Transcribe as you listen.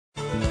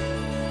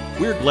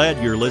We're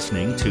glad you're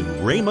listening to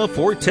Rhema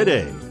for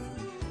Today.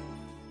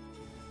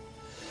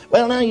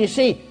 Well, now you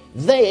see,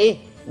 they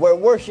were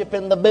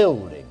worshiping the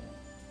building.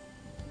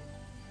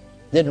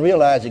 Didn't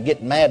realize that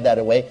getting mad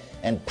that way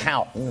and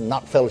pouting and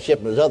not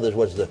fellowshipping with others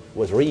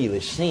was really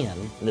sin,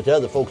 and that the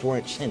other folks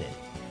weren't sinning.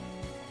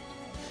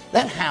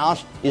 That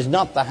house is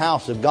not the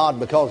house of God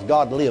because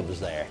God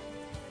lives there.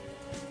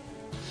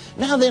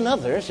 Now then,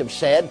 others have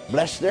said,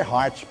 bless their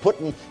hearts,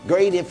 putting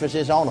great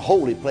emphasis on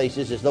holy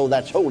places as though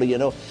that's holy, you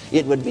know.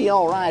 It would be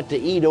all right to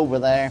eat over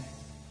there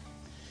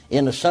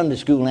in a Sunday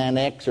school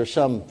annex or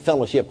some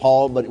fellowship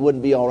hall, but it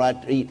wouldn't be all right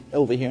to eat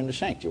over here in the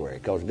sanctuary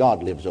because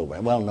God lives over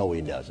there. Well, no,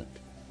 He doesn't.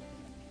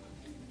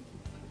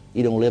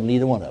 He don't live in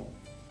either one of them.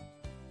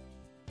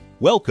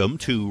 Welcome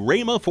to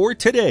Rhema for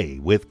Today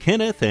with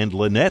Kenneth and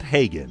Lynette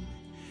Hagin.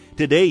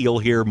 Today you'll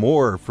hear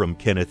more from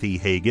Kenneth E.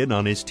 Hagin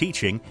on his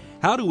teaching,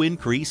 How to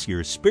Increase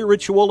Your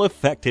Spiritual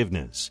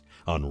Effectiveness,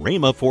 on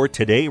Rhema for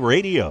Today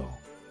Radio.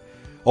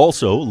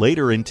 Also,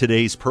 later in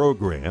today's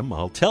program,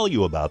 I'll tell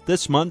you about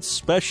this month's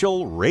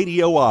special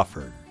radio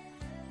offer.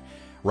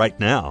 Right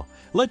now,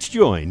 let's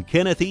join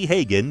Kenneth E.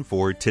 Hagin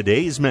for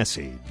today's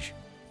message.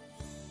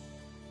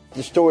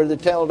 The story they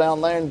tell down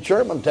there in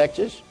Sherman,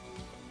 Texas,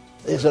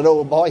 is an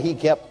old boy, he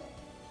kept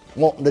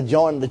wanting to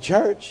join the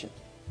church.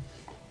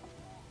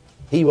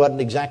 He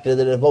wasn't exactly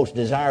the most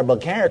desirable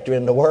character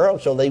in the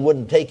world, so they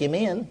wouldn't take him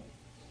in.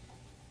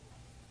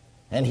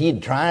 And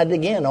he'd tried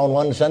again on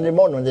one Sunday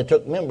morning when they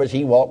took members.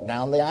 He walked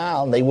down the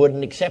aisle and they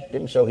wouldn't accept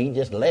him, so he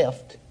just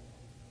left.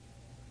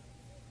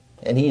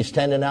 And he's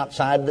standing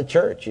outside the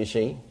church, you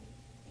see.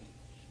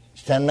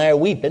 Standing there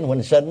weeping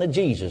when suddenly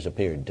Jesus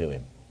appeared to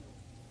him.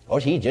 Of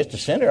course, he's just a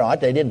sinner, all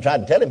right? They didn't try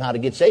to tell him how to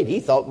get saved. He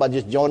thought by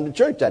just joining the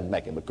church that'd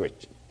make him a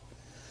Christian.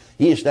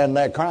 He was standing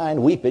there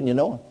crying, weeping, you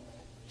know.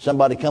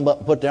 Somebody come up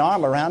and put their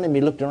arm around him. He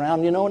looked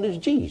around, you know, and it's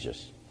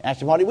Jesus.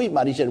 Asked him what he weep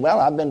about. He said, well,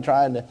 I've been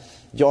trying to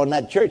join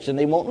that church and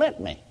they won't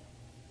let me.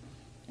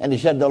 And he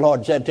said, the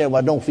Lord said to him,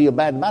 well, don't feel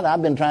bad about it.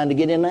 I've been trying to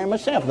get in there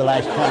myself for the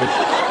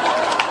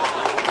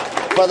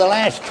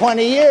last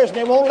 20 years and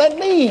they won't let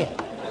me in.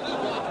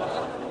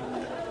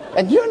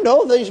 And you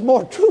know, there's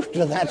more truth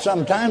to that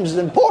sometimes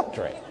than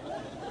poetry.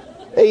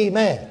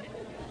 Amen.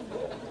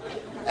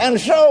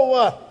 And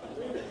so,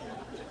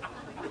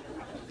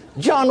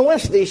 John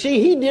Wesley,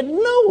 see, he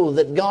didn't know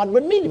that God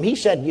would meet him. He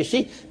said, you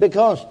see,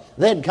 because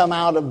they'd come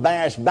out of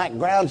various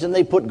backgrounds and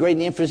they put great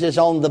emphasis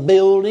on the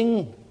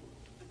building.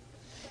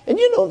 And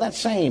you know, that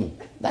same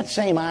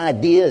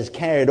idea is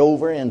carried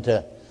over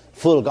into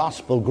full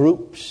gospel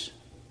groups,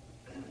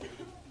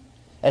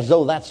 as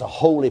though that's a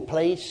holy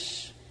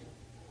place.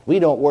 We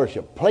don't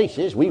worship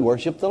places, we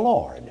worship the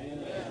Lord.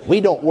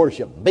 We don't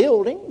worship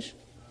buildings.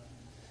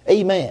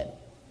 Amen.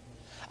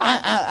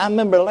 I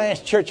remember the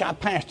last church I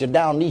pastored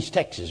down in East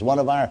Texas, one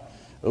of our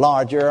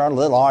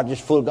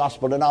largest full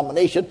gospel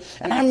denomination.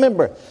 And I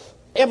remember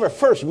every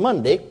first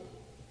Monday,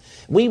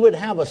 we would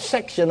have a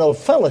sectional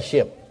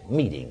fellowship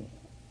meeting.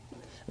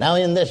 Now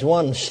in this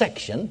one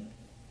section,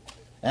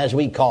 as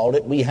we called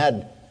it, we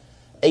had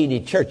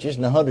 80 churches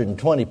and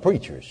 120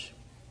 preachers.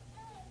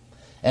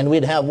 And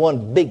we'd have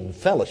one big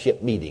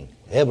fellowship meeting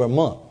every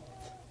month.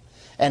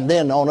 And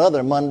then on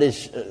other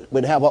Mondays,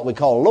 we'd have what we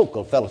call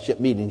local fellowship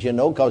meetings, you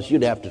know, because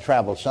you'd have to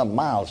travel some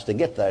miles to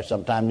get there,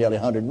 sometime nearly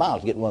 100 miles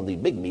to get one of these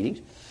big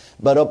meetings.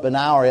 But up in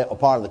our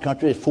part of the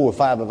country, 4 or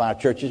 5 of our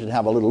churches would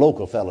have a little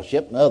local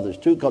fellowship, and others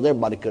too, because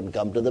everybody couldn't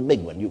come to the big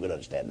one. You could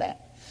understand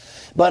that.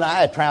 But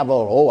I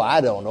traveled,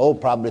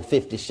 probably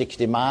 50,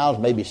 60 miles,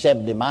 maybe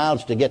 70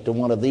 miles to get to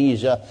one of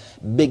these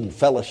big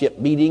fellowship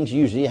meetings.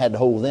 Usually you had to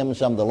hold them in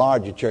some of the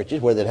larger churches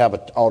where they'd have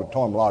an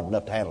auditorium large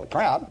enough to handle a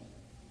crowd.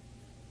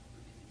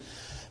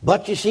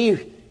 But you see,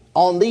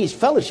 on these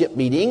fellowship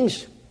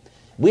meetings,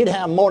 we'd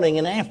have morning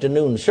and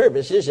afternoon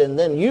services, and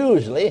then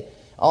usually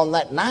on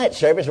that night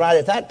service, right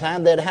at that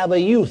time, they'd have a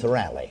youth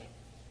rally.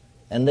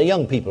 And the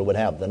young people would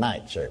have the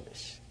night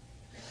service.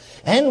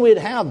 And we'd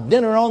have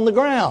dinner on the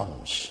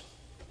grounds.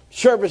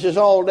 Services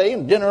all day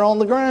and dinner on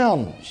the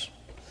grounds.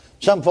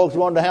 Some folks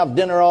wanted to have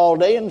dinner all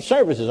day and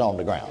services on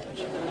the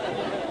grounds.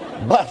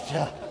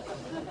 But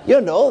you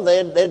know,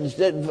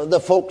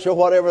 the folks or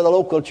whatever the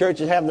local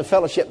churches have the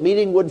fellowship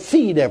meeting would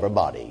feed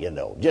everybody, you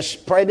know, just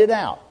spread it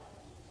out.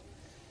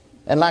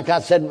 And like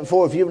I said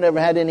before, if you've never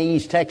had any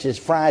East Texas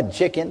fried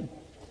chicken,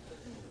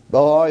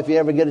 boy, if you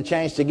ever get a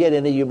chance to get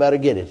any, you better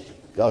get it,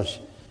 because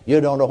you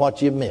don't know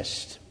what you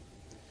missed.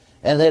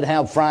 And they'd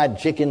have fried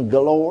chicken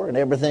galore and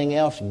everything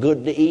else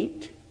good to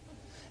eat.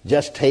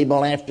 Just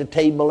table after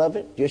table of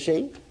it, you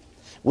see.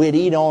 We'd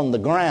eat on the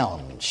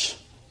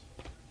grounds.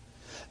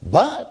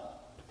 But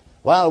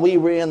while we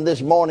were in this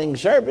morning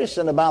service,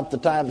 and about the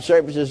time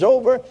service is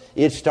over,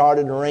 it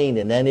started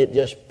raining, and it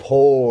just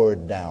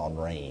poured down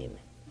rain.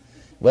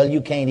 Well, you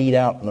can't eat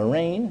out in the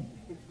rain.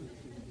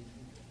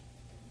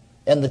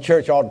 And the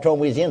church auditorium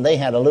we was in, they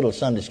had a little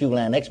Sunday school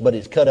annex, but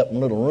it's cut up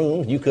in little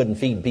rooms. You couldn't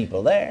feed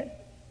people there.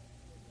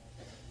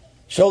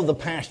 So the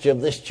pastor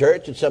of this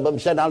church and some of them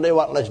said, I'll tell you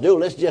what, let's do.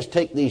 Let's just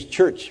take these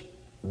church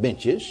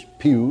benches,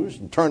 pews,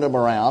 and turned them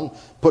around,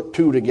 put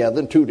two together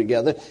and two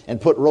together,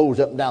 and put rows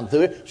up and down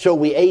through it. So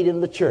we ate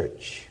in the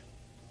church.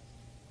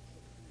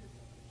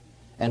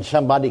 And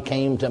somebody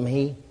came to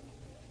me,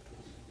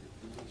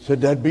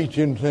 said, that beats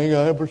anything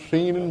I ever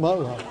seen in my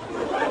life.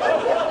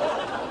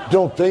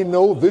 Don't they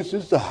know this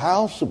is the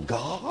house of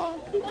God?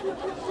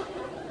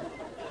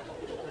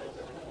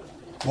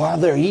 While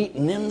they're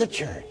eating in the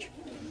church.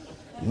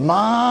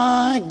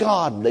 My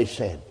God, they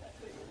said,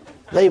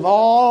 they've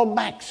all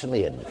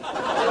backslid.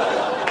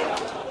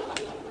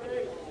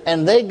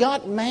 And they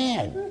got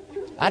mad.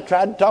 I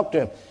tried to talk to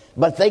them,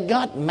 but they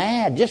got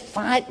mad, just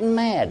fighting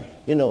mad.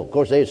 You know, of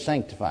course, they were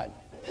sanctified.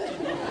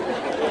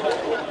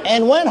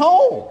 And went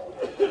home.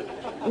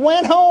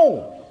 Went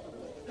home.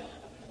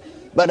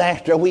 But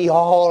after we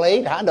all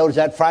ate, I noticed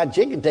that fried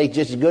chicken tastes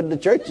just as good in the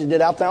church as it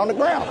did out there on the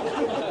ground.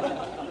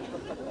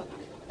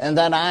 And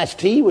that iced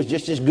tea was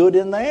just as good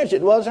in there as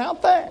it was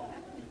out there.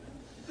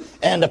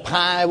 And the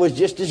pie was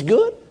just as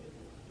good.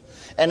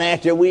 And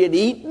after we had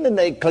eaten and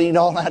they cleaned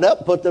all that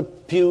up, put the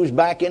pews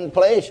back in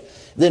place,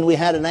 then we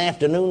had an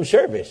afternoon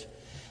service.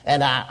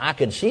 And I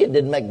could see it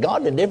didn't make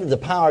God a difference. The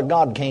power of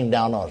God came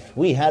down on us.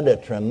 We had a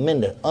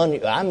tremendous,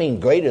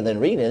 greater than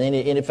reading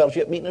any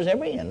fellowship meeting was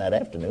ever in that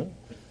afternoon.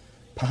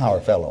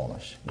 Power fell on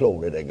us.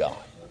 Glory to God.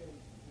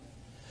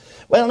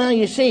 Well, now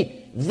you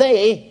see,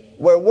 they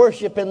were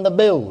worshiping the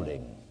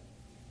building.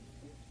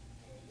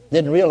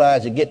 Didn't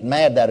realize that getting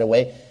mad that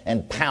way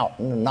and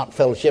pouting and not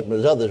fellowshipping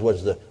with others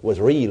was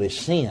really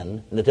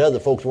sin, and that the other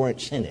folks weren't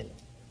sinning.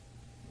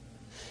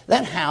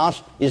 That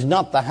house is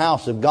not the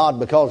house of God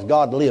because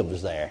God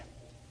lives there.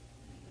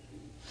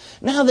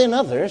 Now then,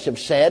 others have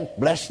said,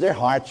 bless their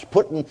hearts,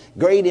 putting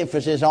great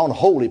emphasis on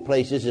holy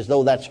places as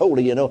though that's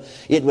holy, you know.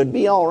 It would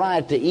be all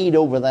right to eat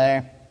over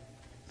there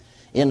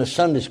in the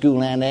Sunday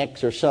school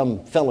annex or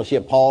some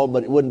fellowship hall,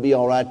 but it wouldn't be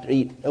all right to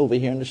eat over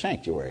here in the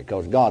sanctuary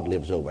because God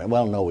lives over there.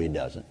 Well, no, he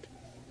doesn't.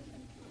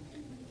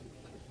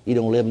 He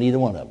don't live in either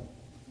one of them.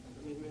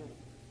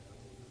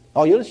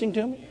 Are you listening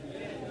to me?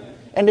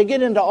 And to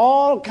get into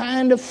all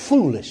kind of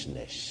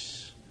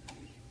foolishness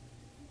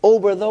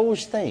over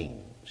those things.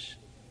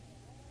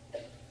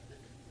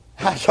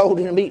 I was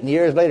holding a meeting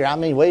years later,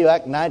 way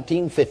back in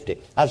 1950.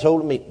 I was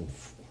holding a meeting,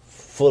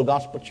 Full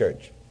Gospel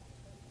Church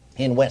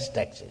in West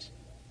Texas.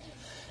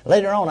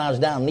 Later on, I was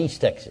down in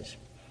East Texas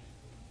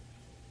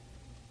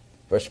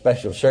for a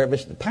special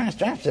service. The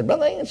pastor asked,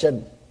 Brother Hagin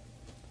said,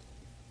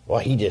 well,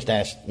 he just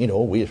asked,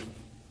 we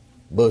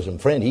bosom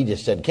friend, he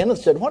just said,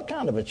 Kenneth said, what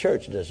kind of a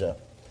church does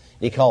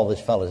he called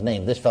this fellow's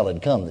name? This fellow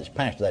had come, this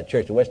pastor of that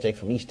church in West Texas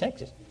from East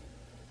Texas.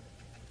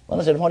 Well,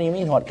 I said, what do you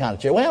mean, what kind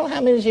of church? Well, how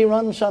many does he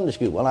run in Sunday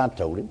school? Well, I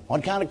told him.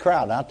 What kind of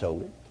crowd? I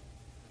told him.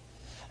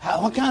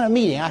 What kind of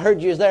meeting? I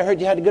heard you was there. I heard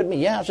you had a good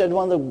meeting. Yeah, I said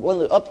one of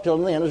the up till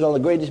then was one of the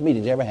greatest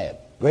meetings I ever had.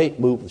 Great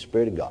move of the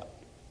Spirit of God.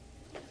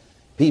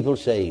 People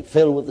saved,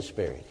 filled with the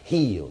Spirit,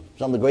 healed.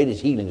 Some of the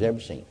greatest healings I've ever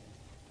seen.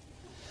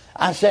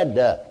 I said,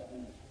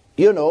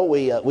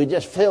 we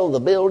just filled the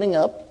building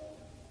up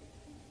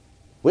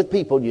with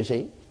people, you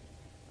see.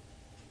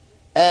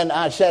 And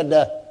I said,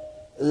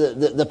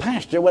 the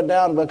pastor went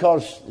down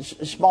because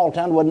small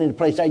town wasn't in a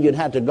place there. You'd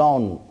have to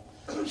gone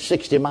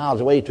 60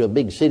 miles away to a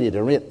big city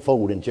to rent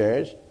folding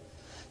chairs.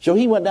 So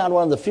he went down to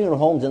one of the funeral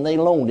homes and they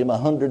loaned him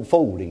 100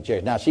 folding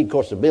chairs. Now, see, of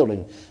course, the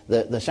building,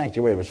 the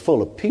sanctuary was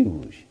full of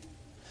pews.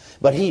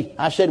 But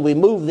I said, we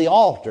moved the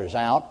altars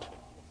out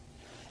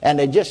and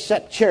they just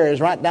set chairs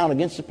right down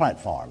against the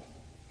platform.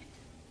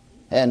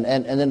 And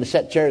then they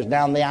set chairs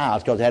down the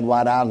aisles because they had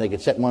wide aisles and they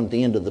could set one at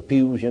the end of the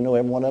pews,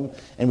 every one of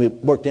them. And we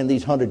worked in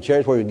these 100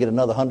 chairs where we could get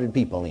another 100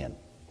 people in.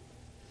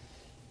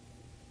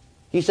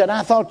 He said,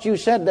 I thought you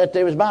said that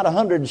there was about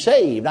 100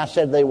 saved. I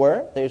said they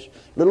were. There's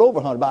a little over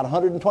 100, about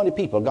 120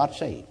 people got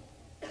saved.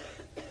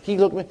 He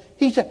looked at me.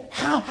 He said,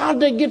 how did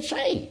they get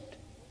saved?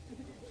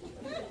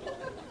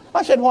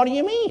 I said, what do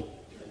you mean?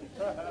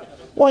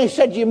 Well, he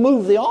said, you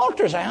moved the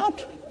altars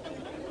out.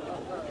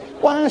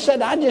 Well, I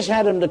said, I just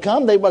had them to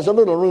come. There was a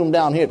little room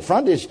down here at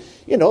front. There's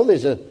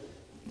a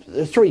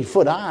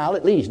 3-foot aisle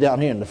at least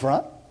down here in the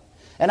front.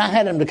 And I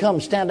had them to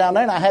come stand down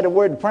there, and I had a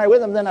word of prayer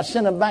with them. Then I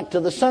sent them back to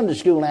the Sunday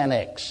school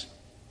annex.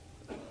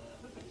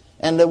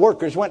 And the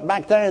workers went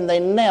back there, and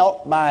they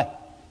knelt by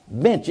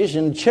benches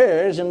and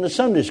chairs in the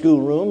Sunday school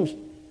rooms,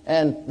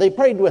 and they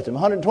prayed with them.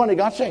 120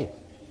 got saved.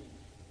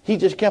 He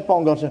just kept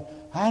on going, saying,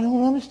 I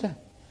don't understand.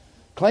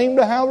 Claim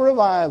to have a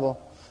revival.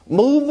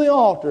 Move the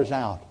altars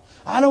out.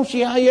 I don't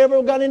see how you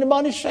ever got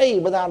anybody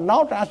saved without an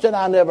altar. I said,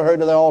 I never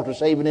heard of the altar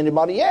saving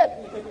anybody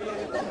yet.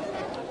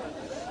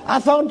 I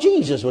thought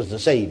Jesus was the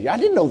Savior. I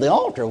didn't know the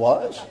altar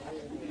was.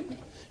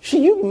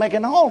 See, you can make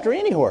an altar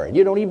anywhere.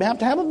 You don't even have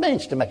to have a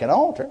bench to make an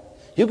altar.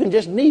 You can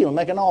just kneel and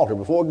make an altar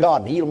before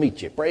God, and He'll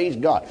meet you. Praise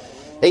God.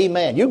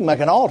 Amen. You can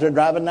make an altar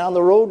driving down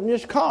the road in your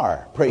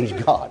car. Praise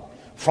God.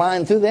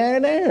 Flying through the air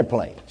in an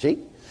airplane. See?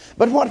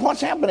 But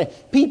what's happening?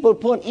 People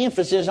put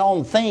emphasis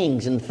on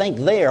things and think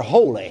they're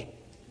holy.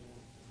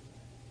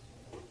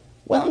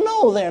 Well,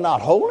 no, they're not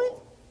holy.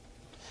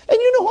 And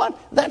you know what?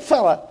 That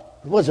fella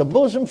was a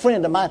bosom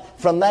friend of mine.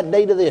 From that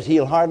day to this,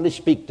 he'll hardly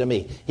speak to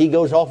me. He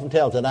goes off and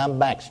tells that I'm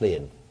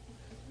backslid.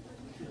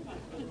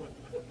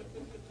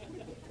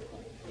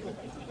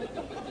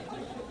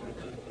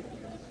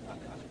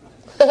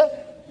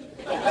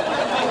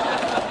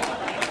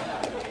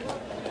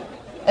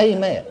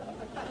 Amen.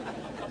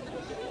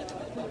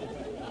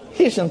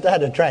 Isn't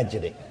that a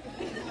tragedy?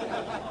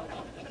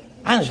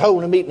 I was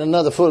holding a meeting in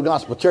another Full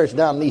Gospel church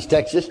down in East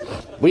Texas.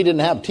 We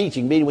didn't have a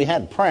teaching meeting. We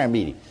had a prayer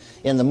meeting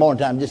in the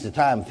morning time, just the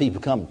time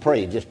people come to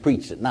pray, just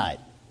preach at night.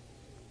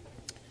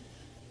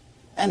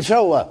 And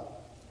so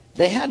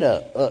they had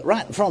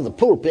right in front of the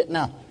pulpit.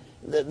 Now,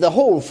 the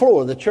whole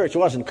floor of the church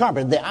wasn't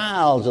carpeted. The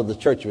aisles of the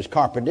church was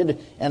carpeted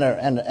and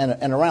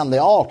around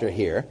the altar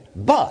here.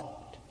 But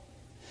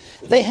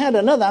they had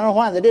another, I don't know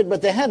why they did,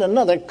 but they had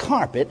another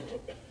carpet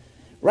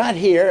right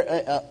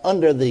here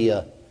under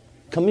the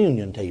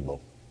communion table.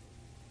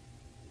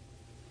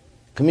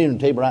 Communion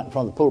table right in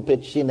front of the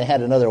pulpit. You see, and they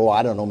had another,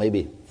 I don't know,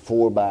 maybe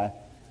 4 by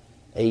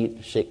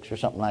 8, 6 or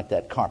something like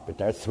that carpet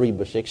there, 3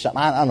 by 6,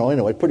 something. I don't know,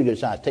 anyway, pretty good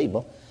sized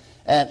table.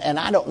 And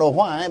I don't know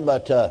why,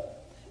 but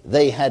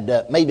they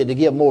had, maybe to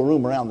give more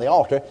room around the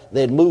altar,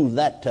 they'd move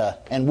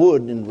that, and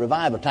would in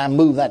revival time,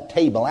 move that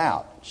table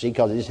out. See,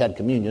 because they just had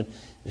communion.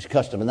 It's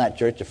custom in that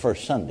church the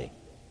first Sunday.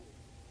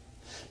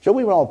 So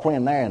we were all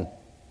praying there, and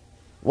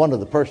one of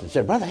the persons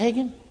said, Brother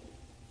Hagin,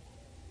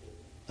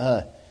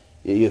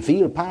 you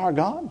feel the power of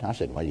God? I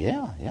said, well,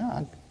 yeah.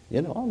 I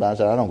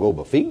said, I don't go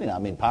by feeling. I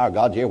mean, power of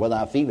God's here whether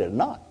I feel it or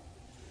not.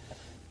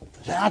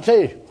 I said, I'll tell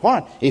you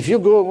what, if you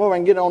go over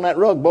and get on that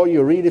rug, boy,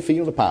 you'll really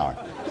feel the power.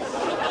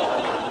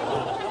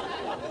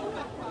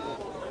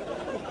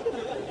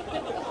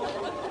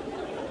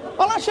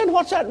 Well, I said,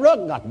 what's that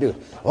rug got to do?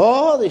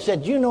 Oh, they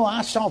said,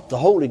 I sought the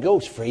Holy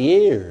Ghost for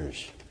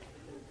years.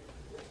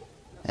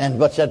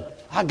 But said,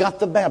 I got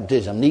the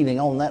baptism kneeling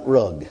on that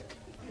rug.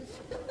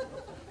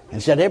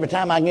 And said, every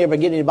time I can ever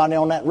get anybody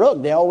on that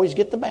rug, they always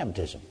get the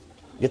baptism.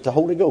 Get the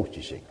Holy Ghost,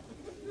 you see.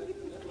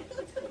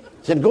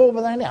 Said, go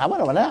over there now. I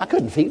went over there. I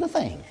couldn't feel a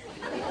thing.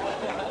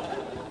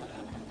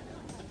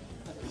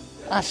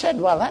 I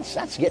said, well,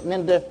 that's getting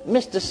into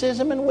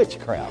mysticism and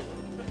witchcraft.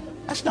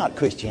 That's not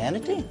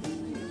Christianity.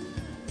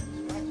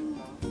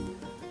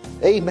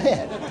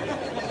 Amen.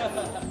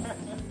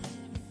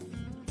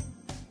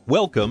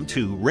 Welcome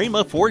to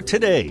Rhema for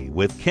Today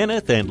with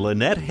Kenneth and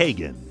Lynette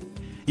Hagin.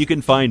 You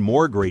can find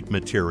more great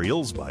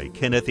materials by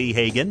Kenneth E.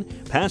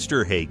 Hagin,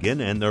 Pastor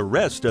Hagin, and the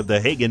rest of the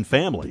Hagin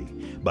family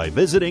by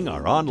visiting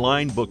our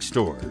online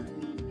bookstore.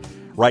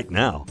 Right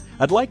now,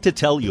 I'd like to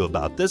tell you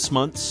about this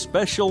month's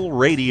special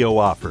radio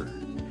offer.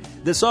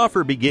 This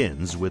offer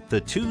begins with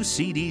the 2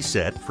 CD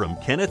set from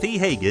Kenneth E.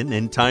 Hagin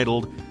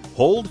entitled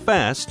Hold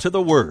Fast to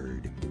the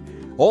Word.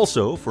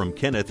 Also from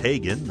Kenneth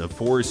Hagin, the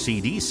 4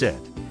 CD set,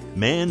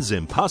 Man's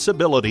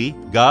Impossibility,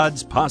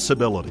 God's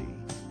Possibility.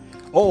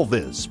 All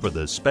this for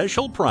the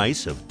special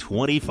price of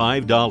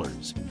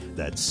 $25.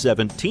 That's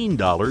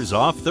 $17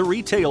 off the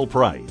retail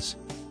price.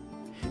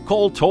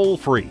 Call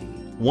toll-free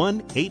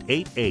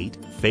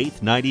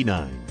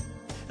 1-888-FAITH-99.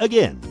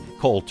 Again,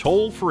 call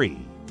toll-free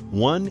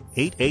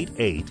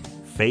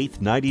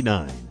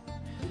 1-888-FAITH-99.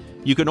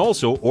 You can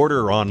also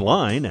order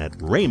online at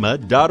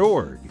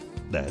rhema.org.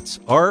 That's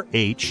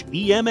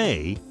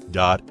RHEMA.org.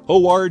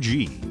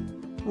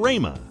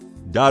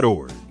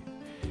 rhema.org.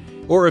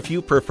 Or if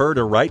you prefer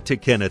to write to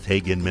Kenneth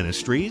Hagin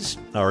Ministries,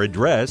 our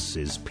address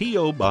is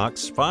P.O.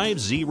 Box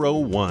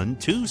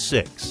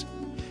 50126,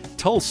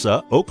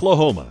 Tulsa,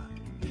 Oklahoma,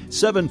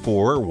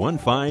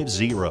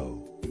 74150.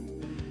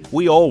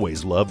 We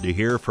always love to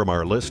hear from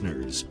our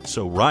listeners,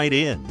 so write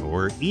in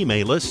or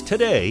email us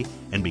today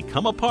and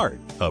become a part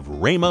of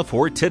Rhema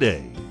for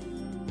Today.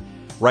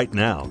 Right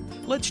now,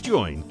 let's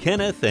join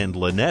Kenneth and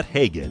Lynette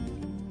Hagin.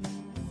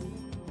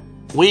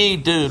 We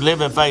do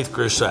Living Faith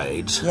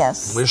Crusades.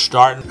 Yes.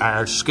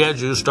 Our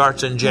schedule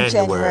starts in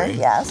January.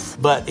 Yes.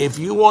 But if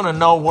you want to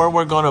know where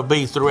we're going to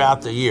be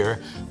throughout the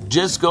year,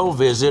 just go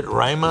visit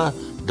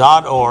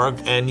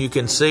rhema.org and you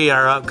can see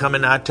our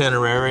upcoming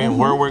itinerary and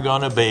where we're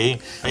going to be.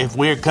 If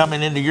we're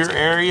coming into your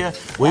area,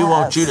 we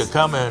want you to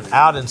come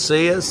out and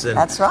see us. And,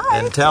 that's right.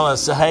 And tell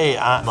us, hey,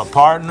 I'm a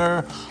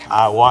partner.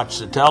 I watch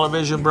the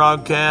television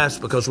broadcast,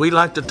 because we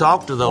like to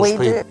talk to those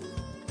people. Do.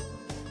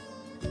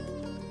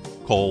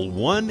 Call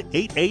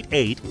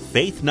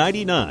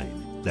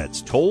 1-888-FAITH-99.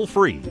 That's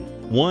toll-free,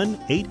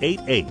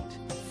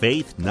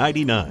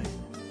 1-888-FAITH-99.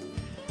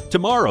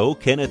 Tomorrow,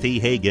 Kenneth E.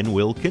 Hagin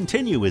will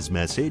continue his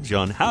message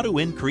on how to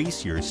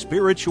increase your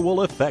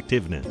spiritual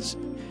effectiveness.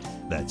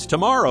 That's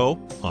tomorrow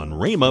on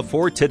Rhema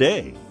for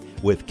Today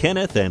with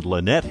Kenneth and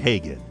Lynette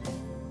Hagin.